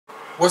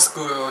What's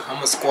good,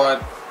 Humble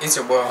Squad? It's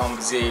your boy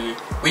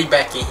HumbleZiggy. We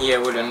back in here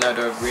with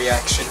another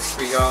reaction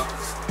for y'all,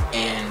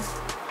 and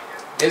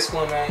this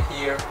one right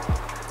here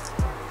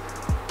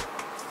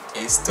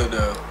is to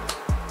the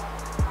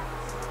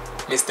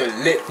Mr.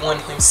 Lit One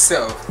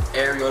himself,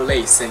 Aerial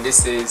Ace, and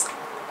this is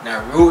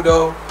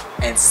Naruto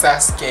and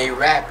Sasuke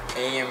rap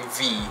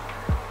AMV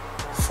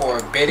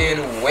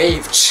Forbidden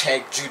Wave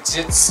Check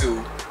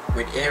Jutsu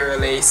with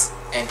Aerial Ace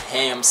and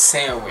Ham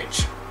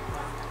Sandwich.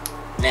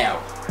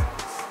 Now,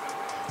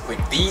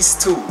 with these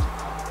two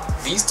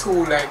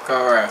like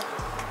are a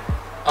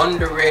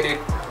underrated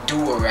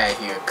duo right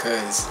here,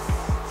 cause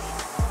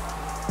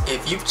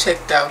if you've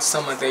checked out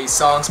some of their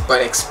songs, but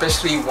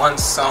especially one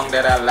song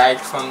that I liked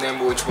from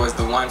them, which was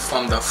the one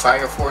from the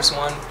Fire Force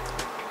one,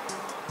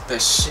 the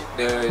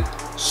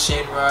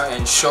Shinra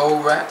and Show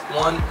rap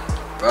one,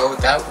 bro,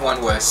 that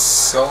one was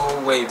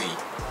so wavy.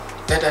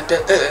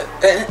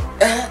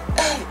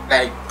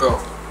 Like, bro,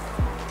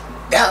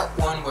 that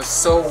one was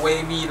so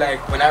wavy.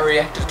 Like, when I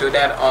reacted to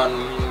that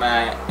on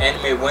my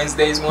Anime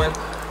Wednesdays one,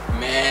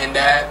 man,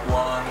 that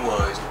one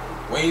was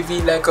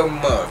wavy like a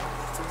mug.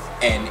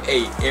 And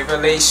hey,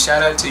 Aerial Ace,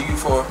 shout out to you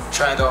for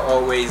trying to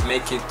always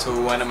make it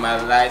to one of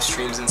my live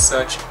streams and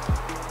such.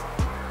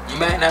 You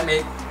might not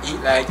make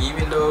it, like,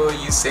 even though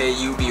you say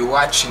you be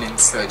watching and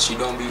such, you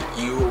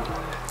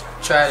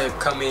try to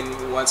come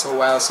in once in a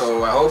while.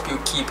 So I hope you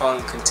keep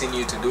on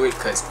continue to do it,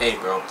 cause hey,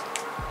 bro,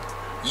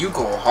 you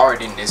go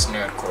hard in this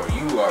nerdcore.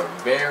 You are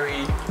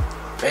very,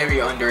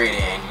 very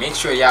underrated, and make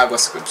sure y'all go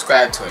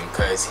subscribe to him,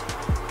 cause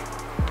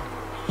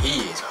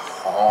he is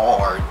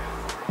hard,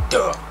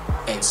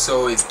 and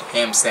so is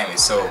Ham Sandwich.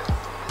 So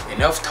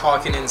enough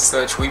talking and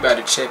such, we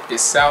about to check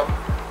this out.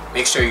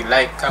 Make sure you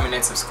like, comment,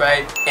 and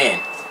subscribe,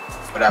 and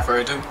without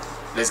further ado,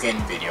 let's get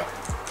in the video.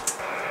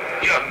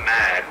 You're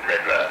mad,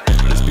 Riddler.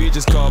 This beat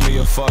just called me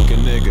a fucking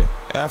nigga.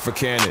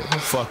 Africanic,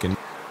 fucking.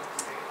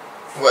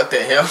 What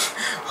the hell?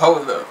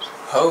 Hold up.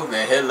 Hold the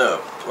hell up.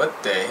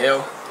 What the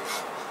hell?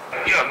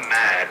 You're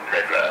mad,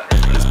 Riddler.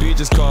 This beat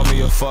just called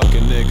me a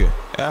fucking nigga.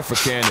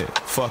 Africanic,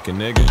 fucking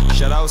nigga.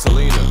 Shout out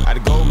Selena. I had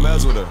to go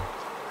mess with her.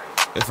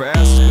 If her ass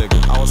was bigger,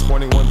 I was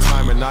horny one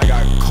time and I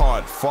got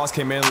caught. Frost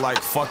came in like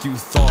fuck you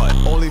thought.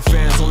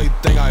 OnlyFans, only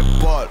thing I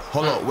bought.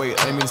 Hold up, wait,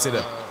 I didn't mean to say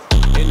that.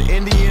 An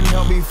Indian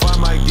help me find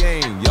my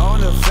game. Y'all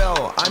in the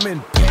fell, I'm in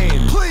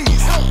pain.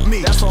 Please help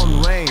me. That's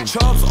on lane.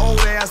 Chubb's old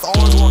ass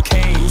always want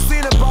cane. You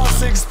seen about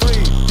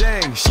 6'3".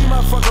 Dang, she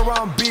might fuck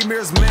around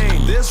B-Mir's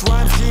main. This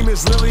rhyme scheme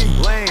is really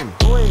lame.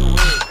 Wait.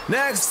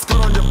 Next, put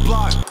on your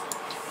block.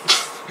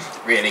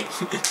 Really?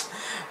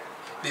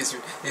 this.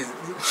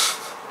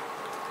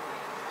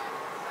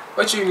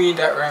 What you mean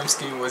that rhyme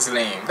scheme was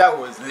lame? That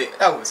was lit.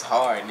 That was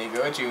hard, nigga.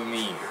 What you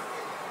mean?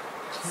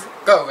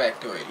 Go back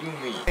to it. You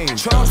mean?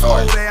 Chubb's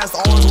old ass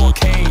always want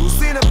cane. You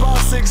seen about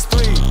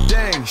 6'3".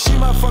 Dang, she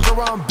might fuck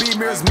around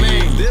B-Mir's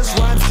main. This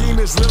rhyme scheme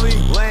is really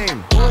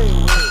lame.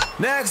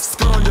 Next,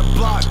 put on your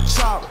block,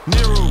 chop,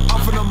 Niru, I'm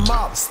finna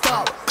mop,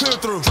 stop, clear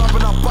through, dropping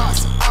a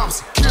box,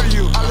 ops, kill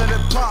you, I let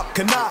it pop,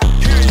 cannot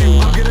hear you,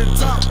 I'm getting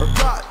top, or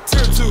got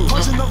tier 2,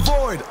 punching the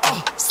void,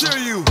 steer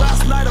you,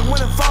 last night I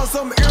went and found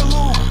some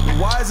heirloom,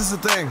 why is this a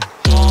thing,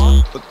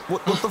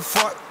 what the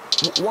fuck,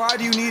 why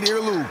do you need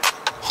heirloom,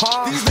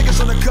 these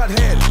niggas tryna cut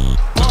head,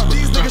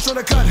 these niggas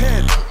tryna cut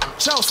head,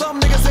 Chow, some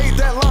niggas hate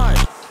that line.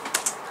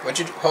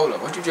 Hold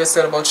up, what you just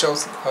said about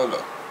Chelsea? Hold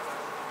up.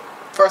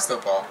 First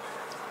of all,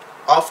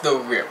 off the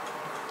rip,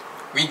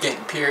 we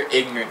getting pure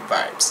ignorant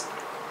vibes,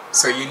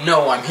 so you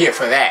know I'm here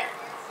for that.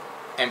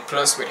 And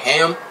plus with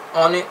Ham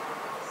on it,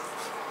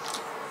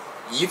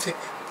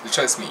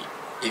 trust me,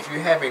 if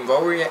you haven't,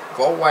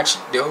 go watch,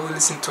 go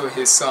listen to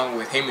his song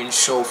with him and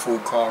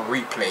Shofu called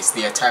Replace,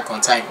 the Attack on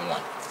Titan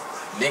one.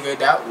 Nigga,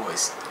 that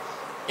was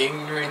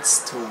ignorance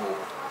to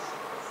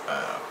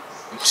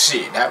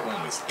shit. That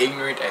one was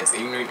ignorant as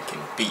ignorant can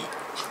be.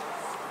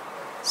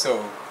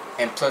 So,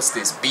 and plus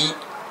this beat,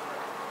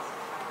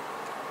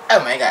 oh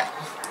my god.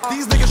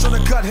 These niggas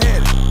tryna cut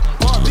head.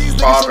 These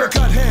niggas tryna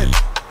cut head.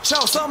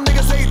 Chow, some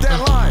niggas hate that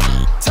line.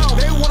 Tell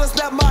they wanna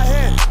snap my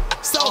head.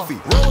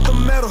 Selfie, roll with the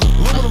metal,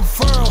 aluminum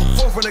furl.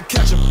 Four finna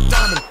catch 'em,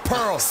 diamond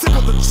pearl. Sip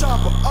with the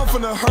chopper, I'm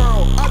finna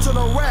hurl. I turn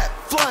a rat,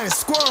 flying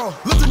squirrel.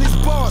 Lifting these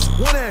bars,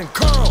 one hand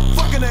curl.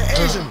 Fucking an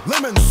Asian,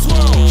 lemon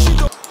swirl. She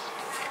do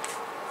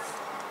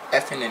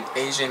effing an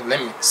Asian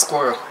lemon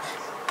squirrel.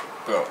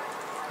 Bro,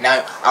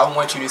 now I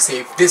want you to say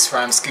if this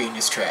rhyme scheme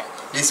is trash.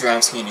 This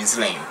rhyme scheme is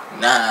lame.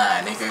 Nah,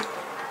 nigga.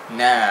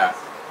 Nah.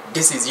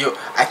 This is your,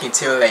 I can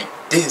tell, like,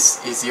 this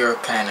is your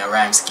kind of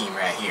rhyme scheme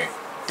right here.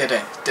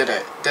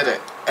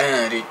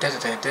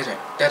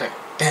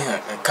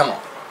 Come on.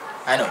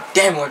 I know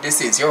damn well this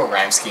is your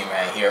rhyme scheme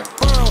right here.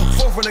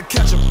 Four finna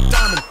catch 'em,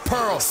 diamond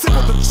pearl. Sip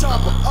with the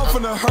chopper, I'm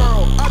finna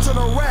hurl. I turn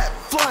a rat,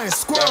 flying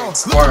squirrel.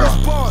 Lifting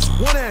these bars,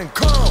 one hand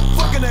curl.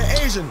 Fucking an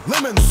Asian,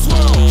 lemon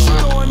swirl. She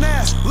throwing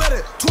ass, let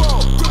it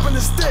twirl. Gripping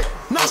the stick,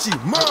 now she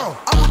merl.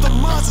 I'm with the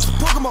monsters,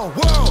 Pokemon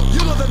world. You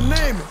know the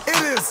name, it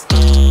is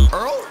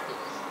Earl?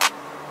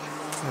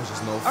 There's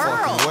just no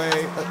fucking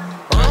way.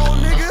 Earl,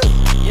 nigga?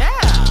 Yeah.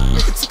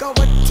 Nigga took out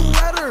like 2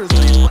 letters.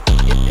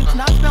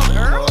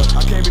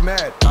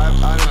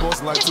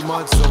 posting like 2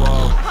 months, so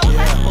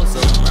yeah. What's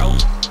up, bro?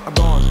 I'm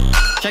gone.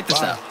 Check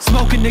this out.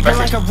 Smoke a nigga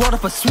like I wrote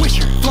up a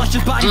swisher. Flush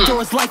his body, throw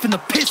his life in the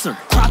pisser.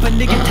 Crop a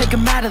nigga, take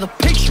him out of the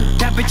picture.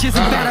 That bitch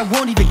isn't bad, I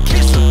won't even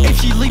kiss her.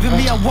 If she leaving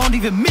me, I won't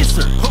even miss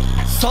her.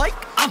 Psych,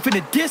 I'm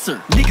finna diss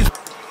her. Niggas.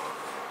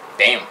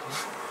 Damn.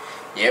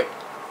 Yep.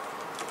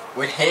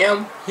 With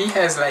him, he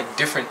has like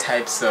different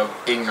types of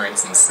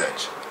ignorance and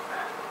such.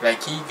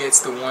 Like he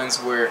gets the ones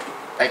where,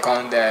 like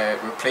on the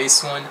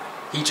replace one,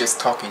 he just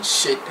talking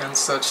shit and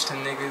such to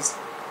niggas.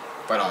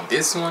 But on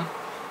this one,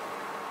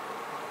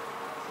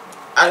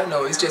 I don't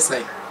know, it's just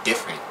like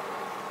different.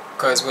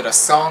 Cause with a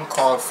song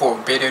called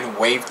Forbidden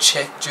Wave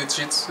Check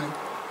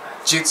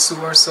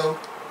Jutsu or so,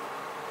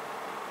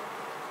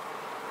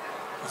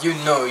 you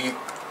know you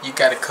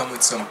gotta come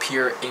with some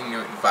pure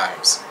ignorant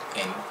vibes.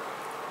 And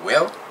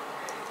well,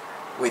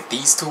 with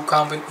these two,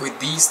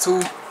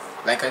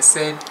 like I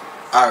said,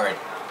 are an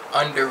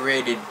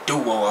underrated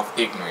duo of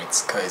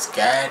ignorance. Cause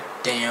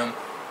goddamn,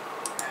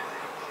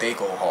 they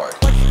go hard.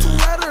 2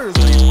 letters.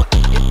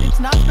 It's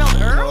not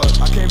spelled Earl.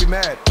 I can't be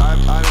mad.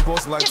 I've been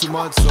posting like 2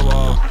 months, so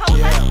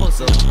yeah.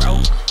 What's up, bro?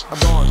 I'm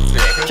gone.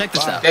 Check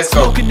this out. Let's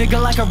go. Smoke a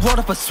nigga like I wrote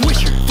up a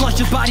swisher. Flush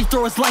his body,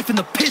 throw his life in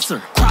the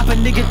pisser. Crop a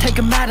nigga, take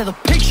him out of the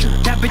picture.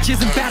 That bitch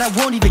isn't bad, I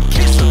won't even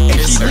kiss her.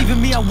 If she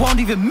leaving me, I won't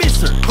even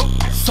miss her.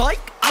 Psych,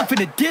 I'm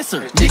finna diss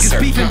her. Niggas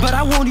beefing, but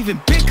I won't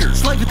even bicker.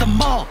 Slave at the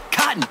mall,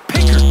 cotton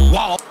picker.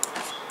 Wow.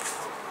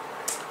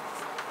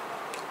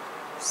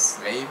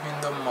 Slave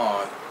in the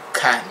mall,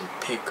 cotton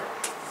picker.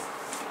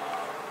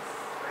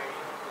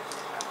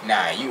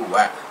 Nah, you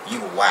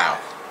wow.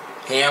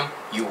 Him,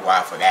 you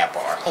wow for that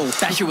bar. Oh,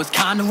 that shit was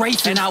kinda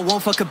racist. And I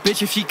won't fuck a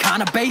bitch if she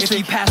kinda basic. If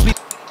he pass me.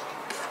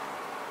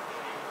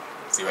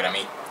 See what I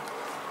mean?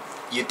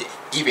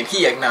 Even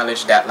he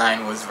acknowledged that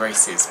line was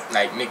racist.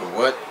 Like, nigga,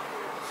 what?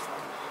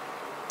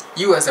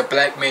 You as a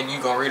black man, you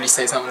gonna really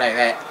say something like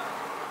that?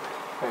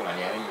 Hold on,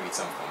 yeah, let me read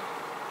something.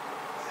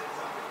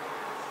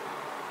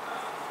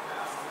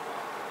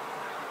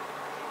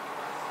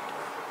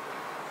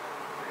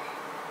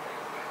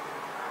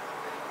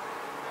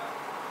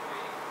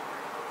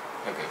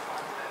 Okay,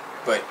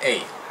 but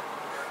hey,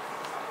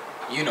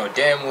 you know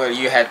damn well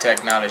you had to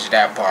acknowledge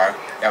that bar.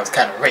 That was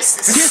kind of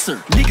racist. Yes, sir.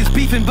 Niggas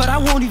beefing, but I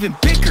won't even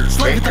bicker.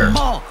 Slave at the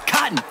mall,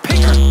 cotton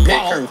picker.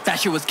 Whoa, that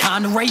shit was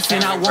kinda racist.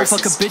 And I won't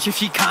fuck a bitch if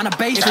she kinda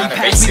basic. If he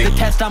pass me the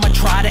test, I'ma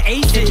try to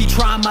ace it. If he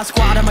try my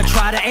squad, I'ma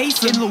try to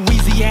ace it. In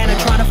Louisiana,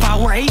 trying to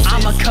find where ace.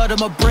 I'ma cut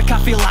him a brick, I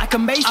feel like a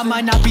mason. I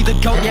might not be the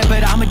GOAT yet,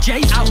 but I'm a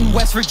Jason. Out in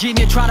West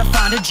Virginia, trying to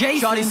find a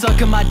Jason. Shawty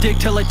sucking my dick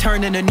till it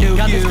turned into new.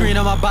 Got the screen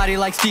on my body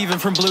like Steven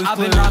from Blue's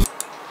Clues.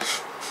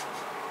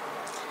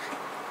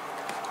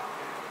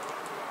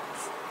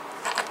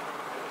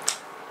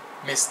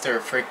 Mr.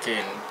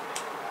 freaking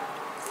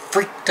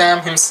Freak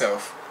Time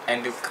himself,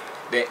 and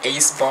the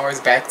ace bars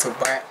back to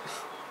back.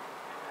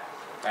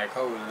 Like,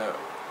 hold up.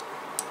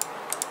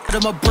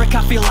 I'm a brick,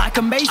 I feel like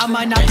a mason. I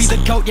might not be the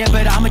GOAT yet,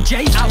 but I'm a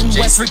Jason. Out in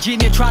West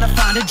Virginia, trying to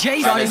find a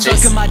Jason.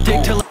 Sucking my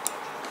dick till.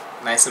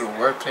 Nice little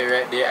wordplay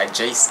right there.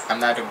 I'm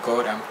not a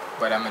GOAT,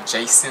 but I'm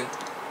adjacent.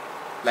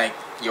 Like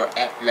you're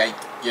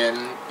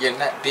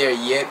not there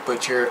yet,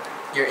 but you're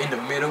in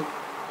the middle.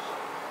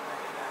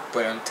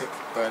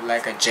 But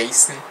like a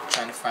Jason,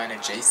 trying to find a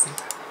Jason.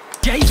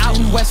 Jason out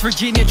in West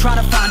Virginia,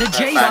 trying to find a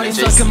Jason.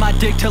 Sucking my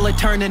dick till it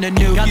turned into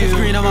new. Got the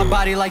screen on my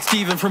body like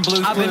Steven from Blue's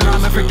Clues. I've been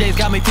rhyming for days,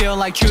 got me feeling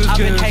like Choose. I've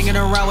been hanging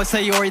around with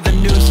Sayori, the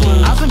new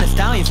sleuth. I've been a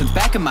stallion since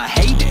back in my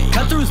heyday.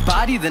 Cut through his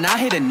body, then I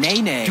hit a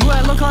nay-nay. Do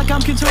I look like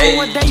I'm controlling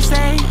what they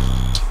say?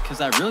 Cause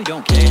I really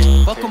don't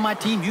care. Fuck on my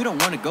team, you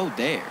don't wanna go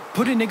there.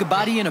 Put a nigga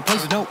body in a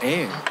place with no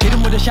air. Hit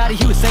him with a shotty,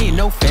 he was saying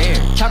no fair.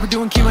 Chopper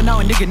doing chemo now,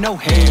 a nigga no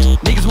hair.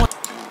 Niggas want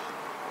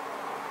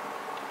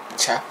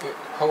Chopper,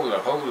 hold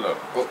up.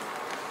 Whoa.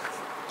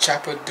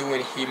 Chopper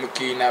doing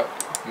hemokey now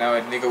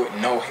a nigga with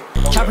no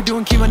hair. Chopper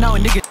doing chemo now, a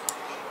nigga.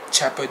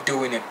 Chopper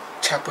doing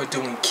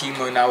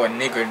chemo now, a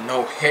nigga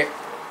no hair.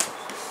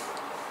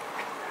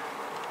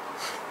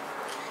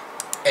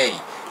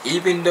 Hey,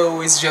 even though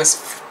it's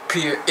just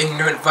pure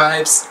ignorant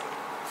vibes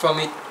from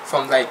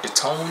like the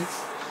tone,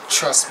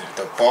 trust me,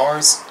 the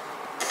bars.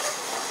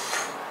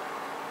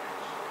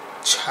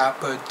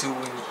 Chopper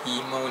doing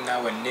hemo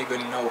now, a nigga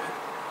no hair.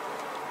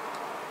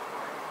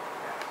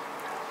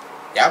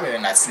 Y'all better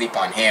not sleep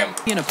on him.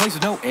 In a place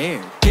with no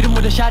air. Hit him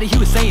with a shotty, he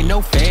was saying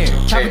no fair.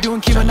 Chopper doing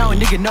chemo now, a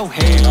nigga no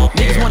hair.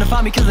 Niggas wanna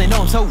find me cause they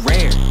know I'm so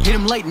rare. Hit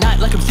him late night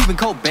like I'm Stephen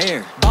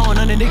Colbert. Ballin'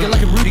 on a nigga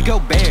like I'm Rudy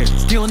Gobert.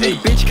 Stealing the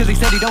bitch cause they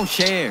said he don't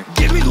share.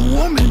 Give me the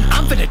woman,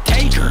 I'm finna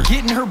take her.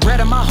 Getting her bread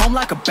in my home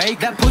like a bake.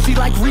 That pussy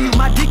like Ryu,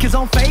 my dick is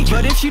on fake.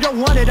 But if she don't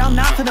want it, I'm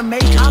not finna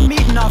make it. I'm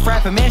eating off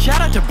rapping, man,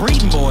 shout out to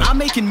Breeding Boy. I'm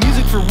making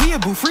music for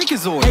Weeaboo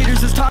Freakazoid.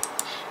 Haters is talking.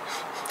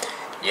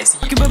 Yes,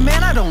 but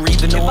man, I don't read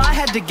the news. If I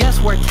had to guess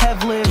where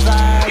Tev lives,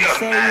 I'd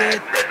say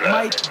it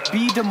might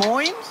be Des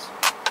Moines.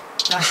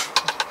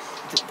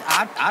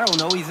 I don't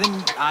know. He's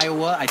in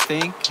Iowa, I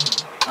think.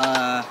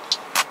 Yeah.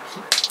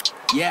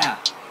 Yeah.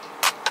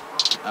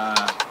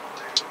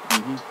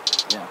 Des Moines.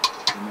 Yeah,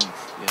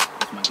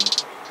 that's my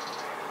guess.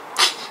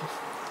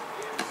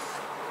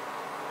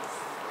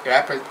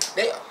 rappers,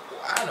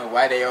 I don't know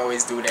why they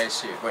always do that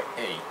shit, but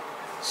hey,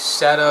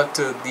 shout out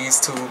to these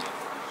two.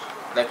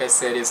 Like I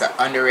said, it's an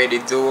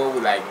underrated duo.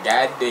 Like,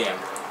 goddamn.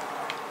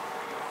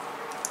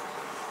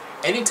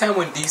 Anytime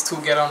when these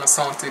two get on a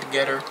song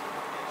together,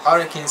 all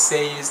I can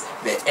say is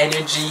the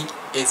energy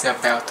is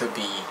about to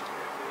be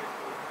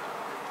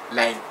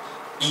like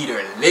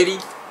either litty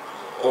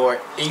or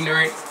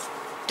ignorant.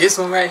 This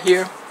one right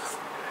here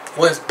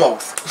was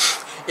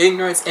both.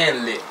 Ignorance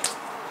and lit.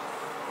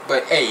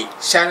 But hey,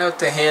 shout out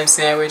to Ham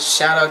Sandwich,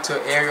 shout out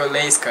to Aerial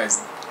Lace,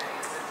 cause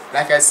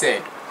like I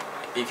said,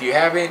 if you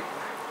haven't,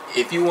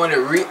 if you want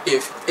to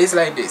if it's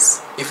like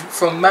this, if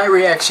from my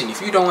reaction,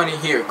 if you don't want to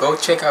hear, go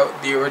check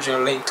out the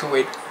original link to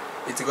it.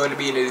 It's going to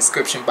be in the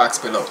description box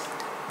below.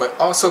 But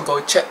also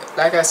go check,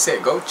 like I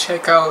said, go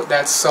check out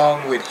that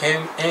song with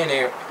him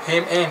and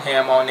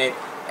Ham on it,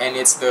 and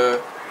it's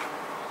the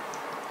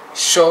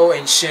Show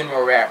and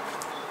Shinra rap.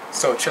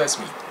 So trust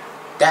me,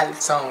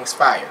 that song was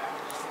fire.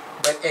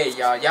 But hey,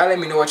 y'all let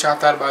me know what y'all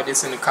thought about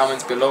this in the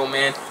comments below,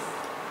 man.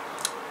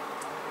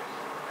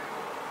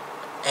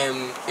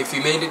 And if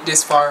you made it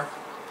this far,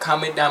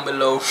 comment down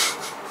below.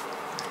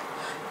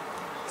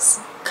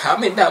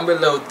 Comment down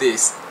below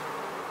this.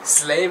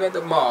 Slave at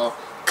the mall,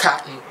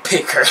 cotton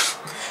picker.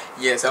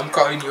 Yes, I'm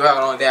calling you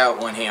out on that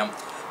one, Ham.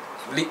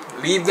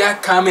 Leave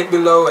that comment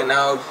below and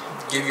I'll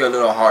give you a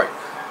little heart.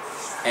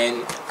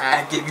 And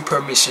I give you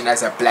permission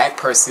as a black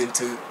person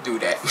to do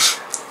that.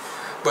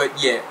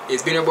 But yeah,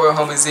 it's been your boy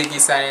HumbleZiggy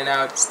signing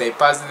out. Stay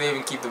positive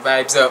and keep the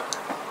vibes up.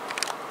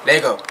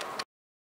 Let go.